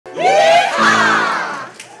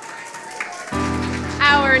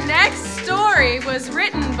was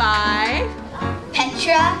written by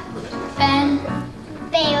Petra, Ben,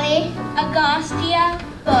 Bailey, Agastyo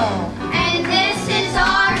Beau. And this is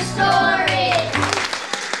our story.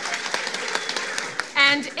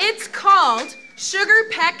 And it's called Sugar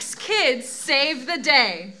Peck's Kids Save the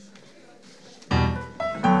Day.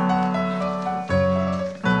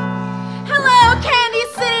 Hello, Candy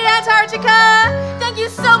City, Antarctica! Thank you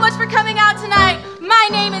so much for coming out tonight. My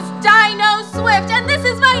name is Dino Swift, and this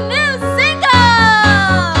is my new single!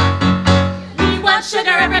 We want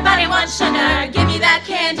sugar, everybody wants sugar. Give me that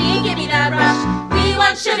candy, give me that rush. We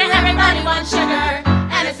want sugar, everybody wants sugar,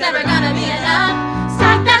 and it's never gonna be enough.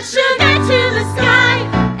 Stack that sugar to the sky,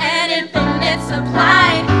 an infinite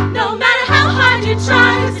supply. No matter how hard you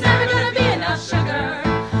try, it's never gonna be enough sugar.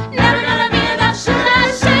 Never gonna be enough sugar,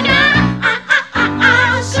 sugar,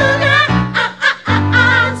 sugar,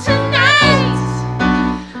 tonight.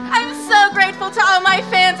 I'm so grateful to all my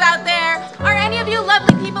fans out there. Are any of you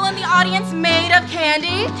lovely people in the audience made of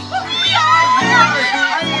candy? We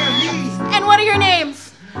are! And what are your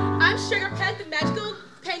names? I'm Sugar Peck, the magical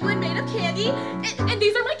penguin made of candy, and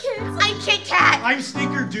these are my kids. I'm Kit Kat. I'm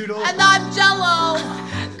Snickerdoodle. And I'm Jello.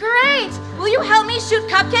 Great! Will you help me shoot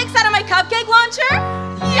cupcakes out of my cupcake launcher?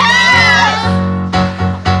 Yes!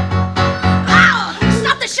 Ow!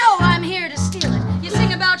 Stop the show! I'm here to steal it. You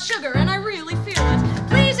sing about sugar, and I really feel it.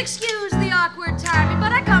 Please excuse the awkward timing,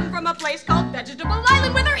 but I come from a place called Vegetable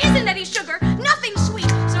Island where there isn't any sugar, nothing sweet.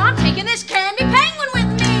 So I'm taking this candy penguin with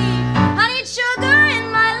me. I need sugar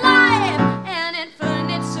in my life, an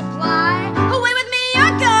infinite supply. Away with me,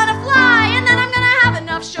 I'm gonna fly, and then I'm gonna have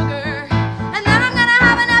enough sugar. And then I'm gonna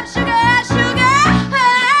have enough sugar, sugar,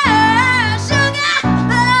 sugar,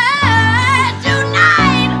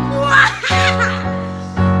 tonight.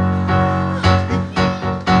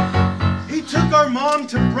 He took our mom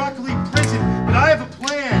to broccoli prison, but I have a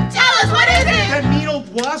plan. Tell us, what is it? That mean old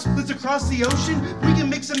wasp lives across the ocean. We can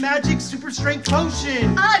mix a magic super strength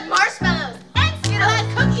potion. I like marshmallows and skittles. I like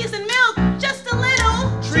cookies and milk, just a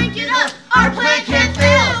little. Drink it up, our plan can't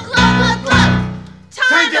fail. Glug, glug, glug.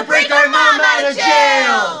 Time to break our mom out of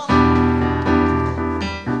jail.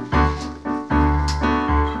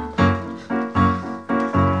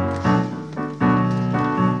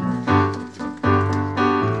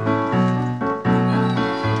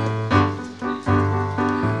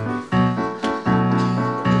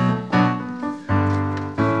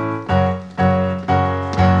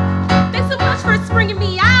 Thanks so much for springing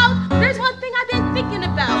me out. There's one thing I've been thinking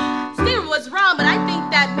about. Steven was wrong, but I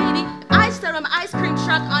think that maybe if I start on my ice cream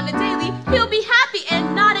truck on a daily, he'll be happy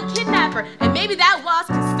and not a kidnapper. And maybe that wasp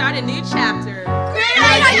can start a new chapter. Great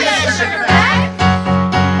idea, Sugar Peck.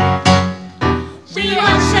 We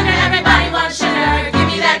want sugar, everybody wants sugar. Give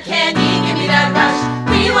me that candy, give me that rush.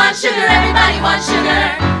 We want sugar, everybody wants sugar,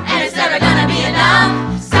 and it's never gonna be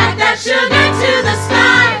enough. Stack that sugar to the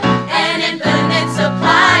sky.